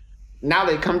like, now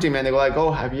they come to me and they go like,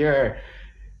 oh, Javier,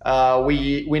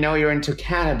 we know you're into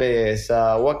cannabis.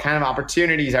 What kind of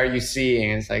opportunities are you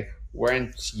seeing? And it's like,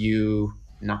 weren't you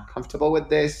not comfortable with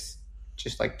this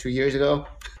just like 2 years ago?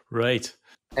 Right.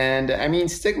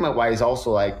 And stigma-wise,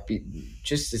 also, like,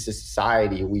 just as a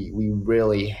society, we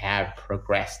really have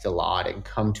progressed a lot and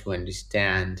come to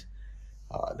understand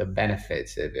the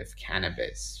benefits of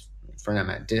cannabis from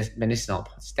a medicinal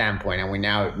standpoint. And we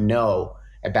now know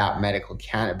about medical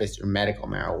cannabis or medical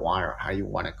marijuana, or how you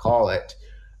want to call it.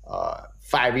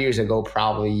 5 years ago,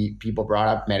 probably people brought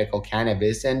up medical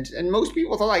cannabis, and most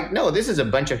people thought like, no, this is a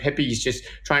bunch of hippies just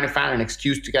trying to find an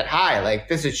excuse to get high. Like,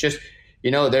 this is just,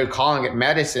 they're calling it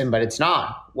medicine, but it's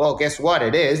not. Well, guess what?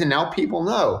 It is. And now people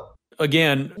know.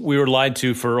 Again, we were lied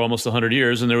to for almost 100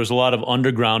 years, and there was a lot of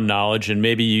underground knowledge, and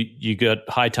maybe you got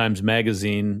High Times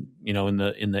magazine, in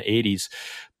the 80s.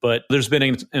 But there's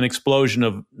been an explosion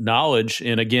of knowledge.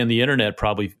 And again, the internet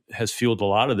probably has fueled a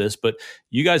lot of this. But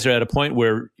you guys are at a point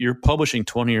where you're publishing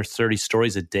 20 or 30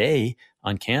 stories a day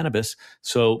on cannabis.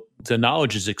 So the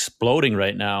knowledge is exploding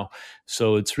right now.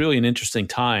 So it's really an interesting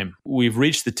time. We've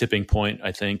reached the tipping point,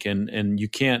 I think, and you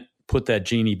can't put that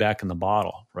genie back in the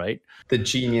bottle, right? The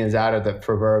genie is out of the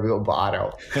proverbial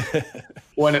bottle.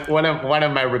 One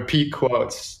of my repeat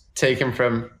quotes taken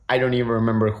from, I don't even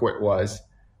remember who it was,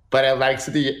 but I like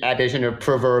the addition of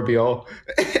proverbial,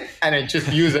 and I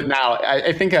just use it now.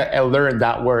 I think I learned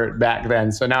that word back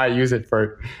then, so now I use it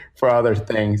for other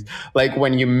things. Like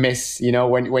when you miss,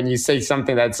 when you say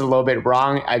something that's a little bit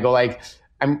wrong, I go like,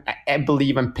 I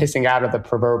believe I'm pissing out of the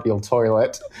proverbial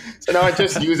toilet. So now I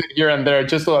just use it here and there,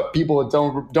 just so that people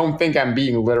don't think I'm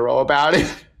being literal about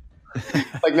it.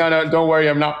 Like, no, don't worry,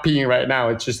 I'm not peeing right now.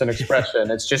 It's just an expression.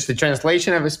 It's just the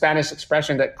translation of a Spanish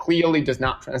expression that clearly does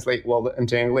not translate well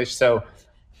into English. So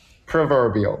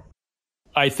proverbial.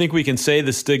 I think we can say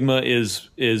the stigma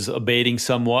is abating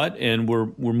somewhat, and we're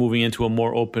moving into a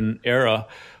more open era.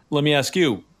 Let me ask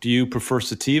you, do you prefer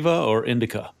sativa or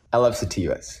indica? I love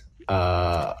sativas.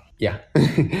 Yeah,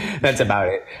 that's about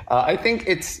it. I think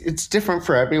it's different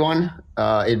for everyone.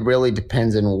 It really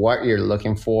depends on what you're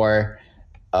looking for.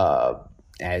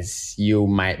 As you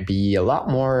might be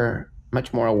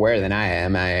much more aware than I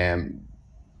am. I am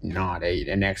not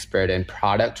an expert in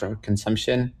product or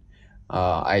consumption.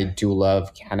 I do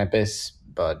love cannabis,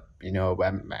 but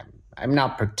I'm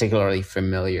not particularly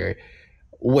familiar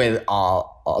with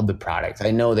all of the products.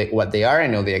 I know what they are. I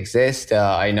know they exist.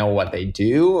 I know what they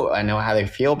do. I know how they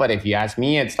feel. But if you ask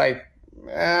me, it's like,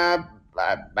 I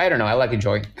don't know. I like a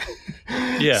joint.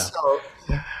 Yeah. So,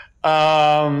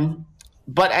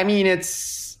 but I mean,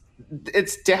 it's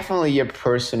definitely a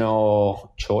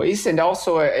personal choice, and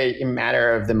also a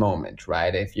matter of the moment,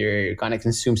 right? If you're going to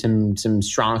consume some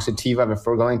strong sativa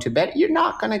before going to bed, you're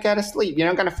not going to get asleep. You're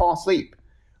not going to fall asleep,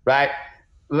 right?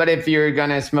 But if you're going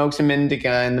to smoke some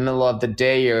indica in the middle of the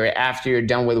day or after you're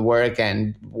done with work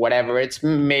and whatever, it's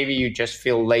maybe you just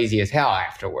feel lazy as hell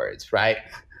afterwards, right?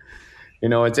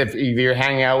 It's if you're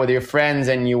hanging out with your friends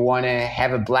and you want to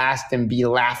have a blast and be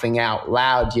laughing out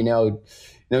loud,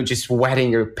 just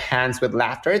wetting your pants with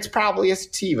laughter, it's probably a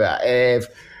sativa. If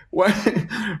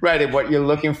what you're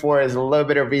looking for is a little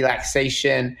bit of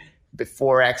relaxation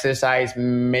before exercise,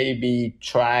 maybe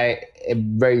try a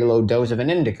very low dose of an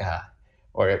indica.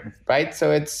 Right?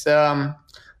 So it's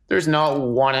there's not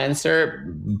one answer,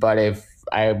 but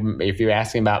if you're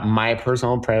asking about my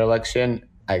personal predilection,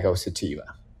 I go sativa.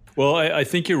 Well, I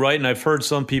think you're right, and I've heard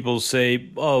some people say,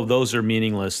 "Oh, those are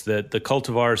meaningless." That the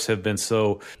cultivars have been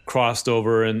so crossed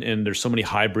over, and there's so many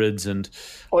hybrids. And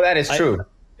that is true.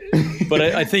 But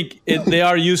I think they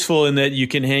are useful in that you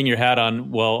can hang your hat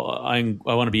on. Well, I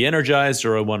want to be energized,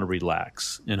 or I want to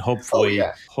relax, and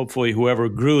hopefully, whoever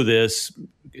grew this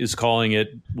is calling it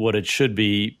what it should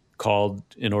be called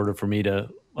in order for me to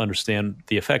understand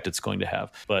the effect it's going to have.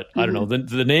 But I don't know.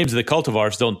 The names of the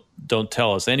cultivars don't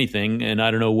tell us anything, and I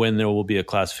don't know when there will be a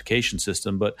classification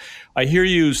system. But I hear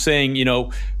you saying,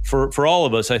 for all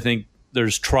of us, I think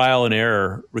there's trial and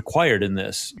error required in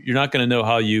this. You're not going to know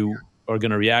how you are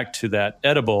going to react to that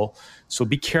edible, so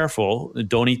be careful.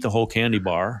 Don't eat the whole candy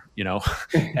bar.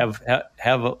 Have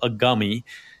a gummy,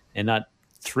 and not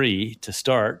 3 to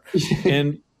start.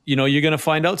 And you're going to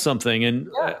find out something. And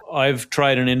I've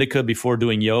tried an indica before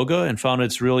doing yoga and found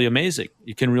it's really amazing.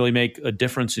 You can really make a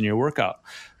difference in your workout.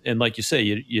 And like you say,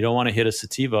 you don't want to hit a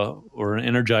sativa or an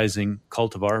energizing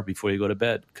cultivar before you go to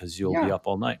bed, because you'll be up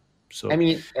all night. So, I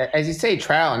mean, as you say,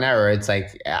 trial and error, it's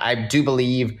like, I do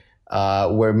believe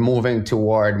we're moving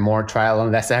toward more trial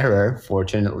and less error.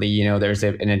 Fortunately, there's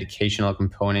an educational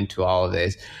component to all of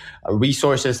this.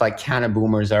 Resources like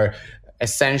Cannaboomers are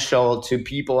essential to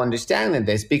people understanding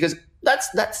this, because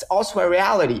that's also a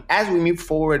reality. As we move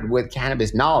forward with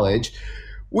cannabis knowledge,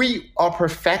 we are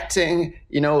perfecting,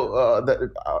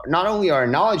 not only our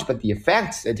knowledge, but the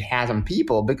effects it has on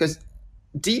people. Because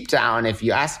deep down, if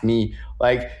you ask me,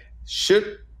 like,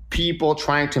 should people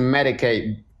trying to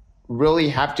medicate really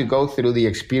have to go through the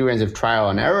experience of trial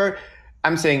and error?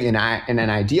 I'm saying in an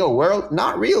ideal world,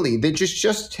 not really. They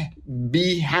just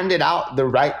be handed out the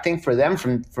right thing for them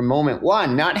from moment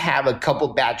one, not have a couple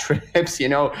bad trips,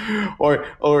 or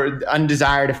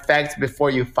undesired effects before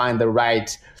you find the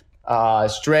right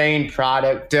strain,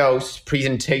 product, dose,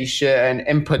 presentation,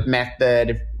 input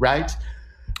method, right?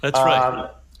 That's right.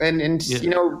 And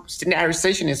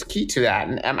standardization is key to that.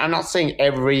 And I'm not saying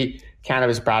every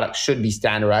cannabis product should be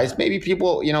standardized. Maybe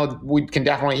people, we can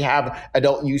definitely have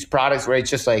adult use products where it's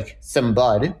just like some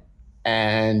bud,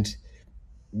 and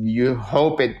you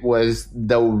hope it was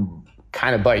the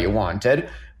kind of bud you wanted.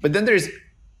 But then there's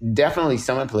definitely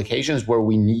some applications where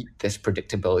we need this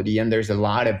predictability, and there's a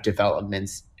lot of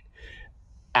developments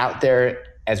out there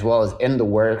as well as in the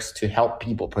works to help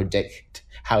people predict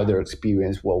how their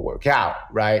experience will work out,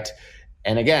 right?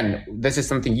 And again, this is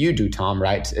something you do, Tom,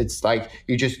 right? It's like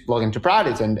you just look into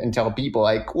products and tell people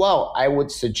like, well, I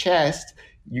would suggest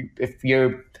if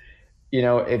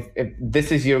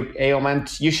this is your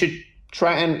ailment, you should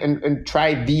try and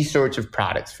try these sorts of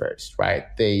products first, right?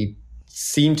 They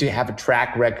seem to have a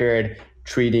track record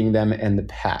treating them in the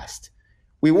past.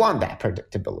 We want that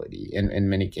predictability in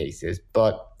many cases,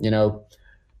 but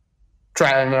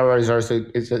trial and error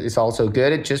is also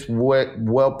good. It just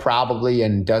will probably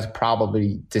and does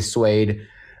probably dissuade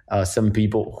some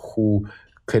people who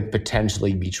could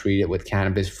potentially be treated with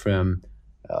cannabis from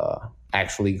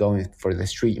actually going for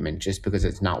this treatment just because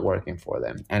it's not working for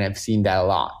them. And I've seen that a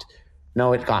lot.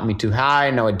 No, it got me too high.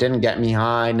 No, it didn't get me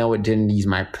high. No, it didn't ease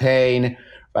my pain.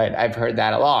 Right? I've heard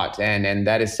that a lot. And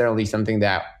that is certainly something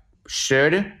that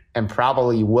should and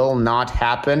probably will not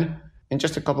happen in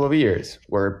just a couple of years,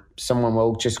 where someone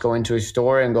will just go into a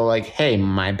store and go like, hey,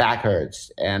 my back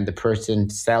hurts. And the person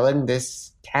selling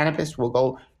this cannabis will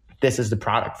go, this is the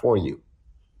product for you.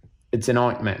 It's an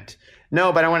ointment.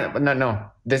 No, but no.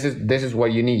 This is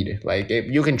what you need. Like,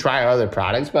 you can try other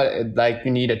products, but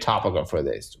you need a topical for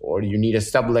this, or you need a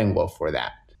sublingual for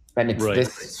that. And it's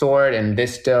this sort and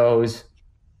this dose,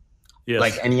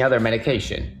 like any other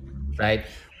medication, right?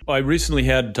 Well, I recently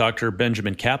had Dr.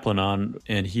 Benjamin Kaplan on,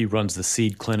 and he runs the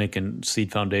Seed Clinic and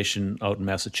Seed Foundation out in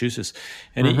Massachusetts.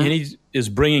 And, he is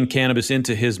bringing cannabis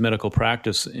into his medical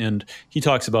practice. And he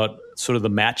talks about sort of the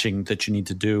matching that you need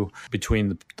to do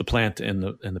between the plant and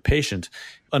the patient.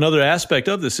 Another aspect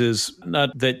of this is not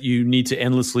that you need to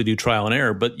endlessly do trial and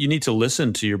error, but you need to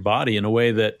listen to your body in a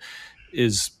way that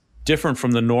is different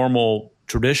from the normal,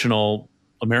 traditional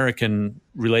American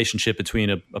relationship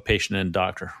between a patient and a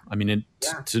doctor. I mean,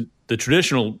 the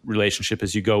traditional relationship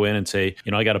is you go in and say,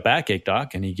 I got a backache,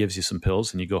 doc, and he gives you some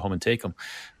pills and you go home and take them.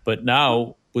 But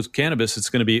now with cannabis,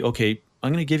 it's going to be, okay,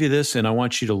 I'm going to give you this and I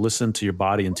want you to listen to your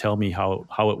body and tell me how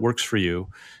it works for you,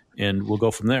 and we'll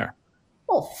go from there.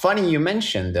 Well, funny you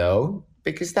mentioned, though,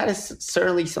 because that is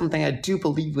certainly something I do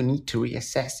believe we need to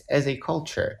reassess as a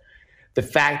culture. The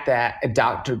fact that a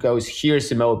doctor goes, here's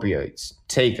some opioids,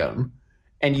 take them,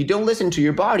 and you don't listen to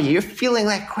your body, you're feeling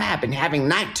like crap and having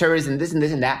night terrors and this and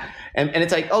this and that. And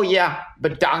it's like, oh yeah,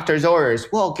 but doctor's orders.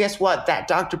 Well, guess what? That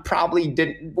doctor probably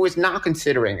was not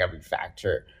considering every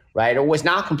factor, right? Or was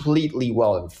not completely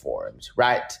well informed,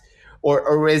 right?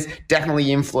 Or was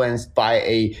definitely influenced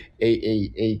by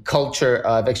a culture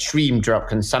of extreme drug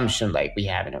consumption like we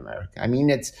have in America. I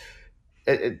mean,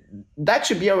 that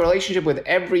should be a relationship with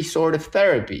every sort of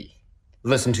therapy.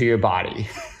 Listen to your body.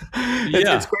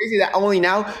 It's crazy that only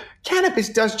now cannabis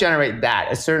does generate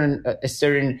that, a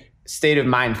certain state of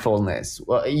mindfulness.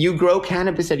 Well, you grow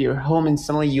cannabis at your home and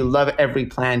suddenly you love every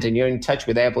plant and you're in touch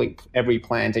with every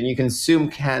plant, and you consume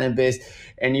cannabis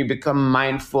and you become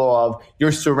mindful of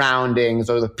your surroundings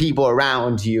or the people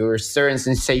around you or certain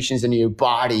sensations in your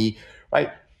body, right?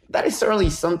 That is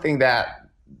certainly something that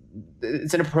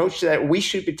it's an approach that we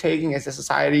should be taking as a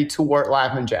society toward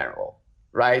life in general,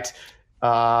 right?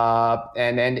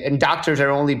 And doctors are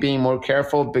only being more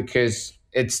careful because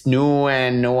it's new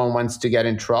and no one wants to get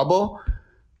in trouble.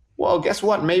 Well, guess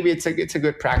what? Maybe it's a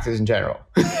good practice in general.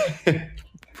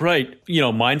 Right.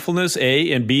 Mindfulness,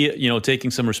 A, and B, taking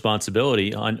some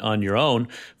responsibility on your own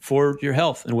for your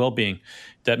health and well-being.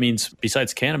 That means,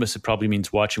 besides cannabis, it probably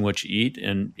means watching what you eat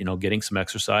and, getting some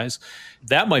exercise.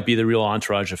 That might be the real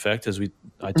entourage effect, as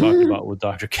I talked about with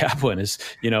Dr. Kaplan, is,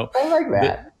 I like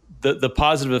that. The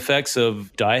positive effects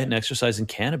of diet and exercise and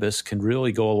cannabis can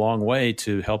really go a long way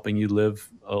to helping you live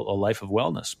a life of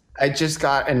wellness. I just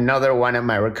got another one of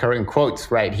my recurring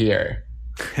quotes right here.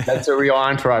 That's a real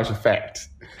entourage effect.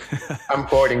 I'm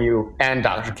quoting you and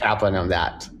Dr. Kaplan on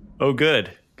that. Oh, good.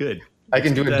 I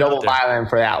can do a double violin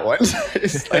for that one.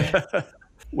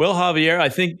 Well, Javier, I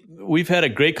think we've had a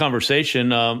great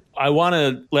conversation. I want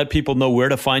to let people know where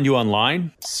to find you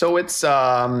online. So it's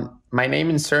my name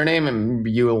and surname, and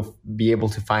you'll be able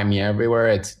to find me everywhere.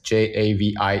 It's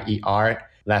Javier.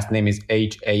 Last name is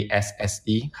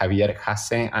Hasse, Javier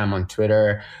Hasse. I'm on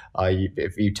Twitter.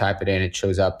 If you type it in, it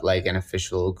shows up like an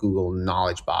official Google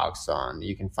knowledge box.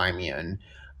 You can find me on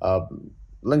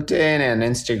LinkedIn and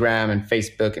Instagram and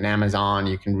Facebook and Amazon.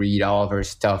 You can read all of our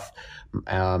stuff,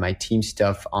 my team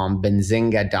stuff on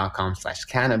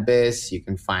benzinga.com/cannabis. You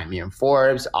can find me on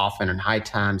Forbes, often on High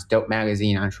Times, Dope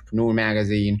Magazine, Entrepreneur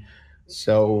Magazine.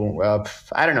 So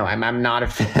I don't know. I'm not a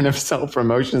fan of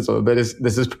self-promotion, so this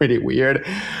is pretty weird.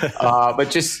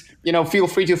 But just, feel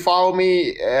free to follow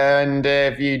me. And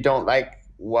if you don't like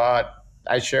what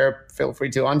I share, feel free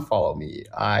to unfollow me.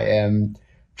 I am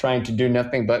trying to do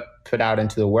nothing but put out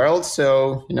into the world.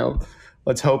 So,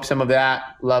 let's hope some of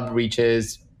that love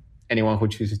reaches anyone who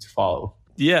chooses to follow.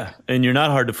 Yeah, and you're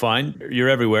not hard to find. You're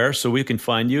everywhere, so we can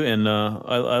find you. And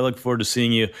I look forward to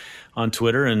seeing you on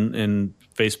Twitter and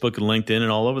Facebook and LinkedIn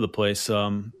and all over the place.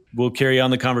 we'll carry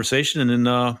on the conversation, and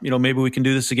then maybe we can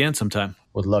do this again sometime.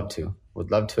 Would love to,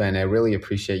 and I really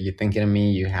appreciate you thinking of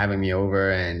me, you having me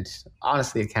over, and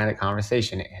honestly, a candid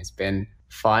conversation. It has been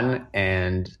fun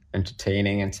and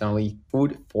entertaining, and certainly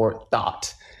food for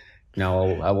thought. I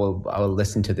will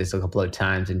listen to this a couple of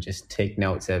times and just take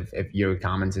notes of your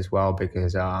comments as well,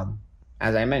 because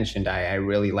as I mentioned, I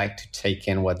really like to take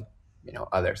in what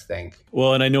others think.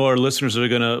 Well, and I know our listeners are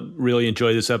going to really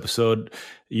enjoy this episode.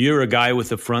 You're a guy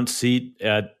with a front seat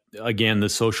at, again, the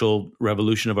social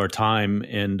revolution of our time,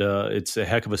 and it's a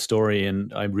heck of a story.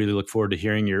 And I really look forward to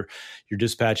hearing your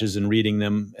dispatches and reading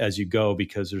them as you go,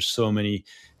 because there's so many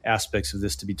aspects of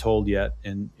this to be told yet,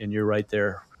 and you're right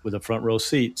there with a front row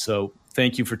seat. So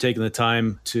thank you for taking the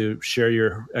time to share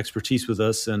your expertise with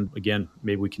us. And again,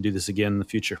 maybe we can do this again in the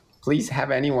future. Please have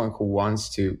anyone who wants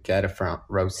to get a front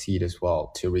row seat as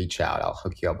well to reach out. I'll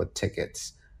hook you up with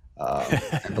tickets.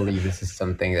 I believe this is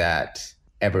something that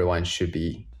everyone should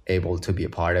be able to be a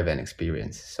part of and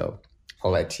experience. So I'll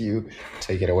let you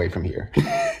take it away from here.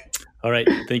 All right.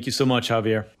 Thank you so much,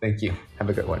 Javier. Thank you.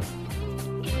 Have a good one.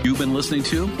 You've been listening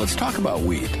to Let's Talk About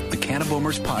Weed, the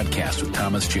Cannaboomers podcast with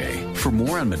Thomas J. For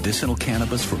more on medicinal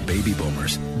cannabis for baby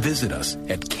boomers, visit us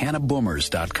at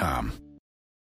cannaboomers.com.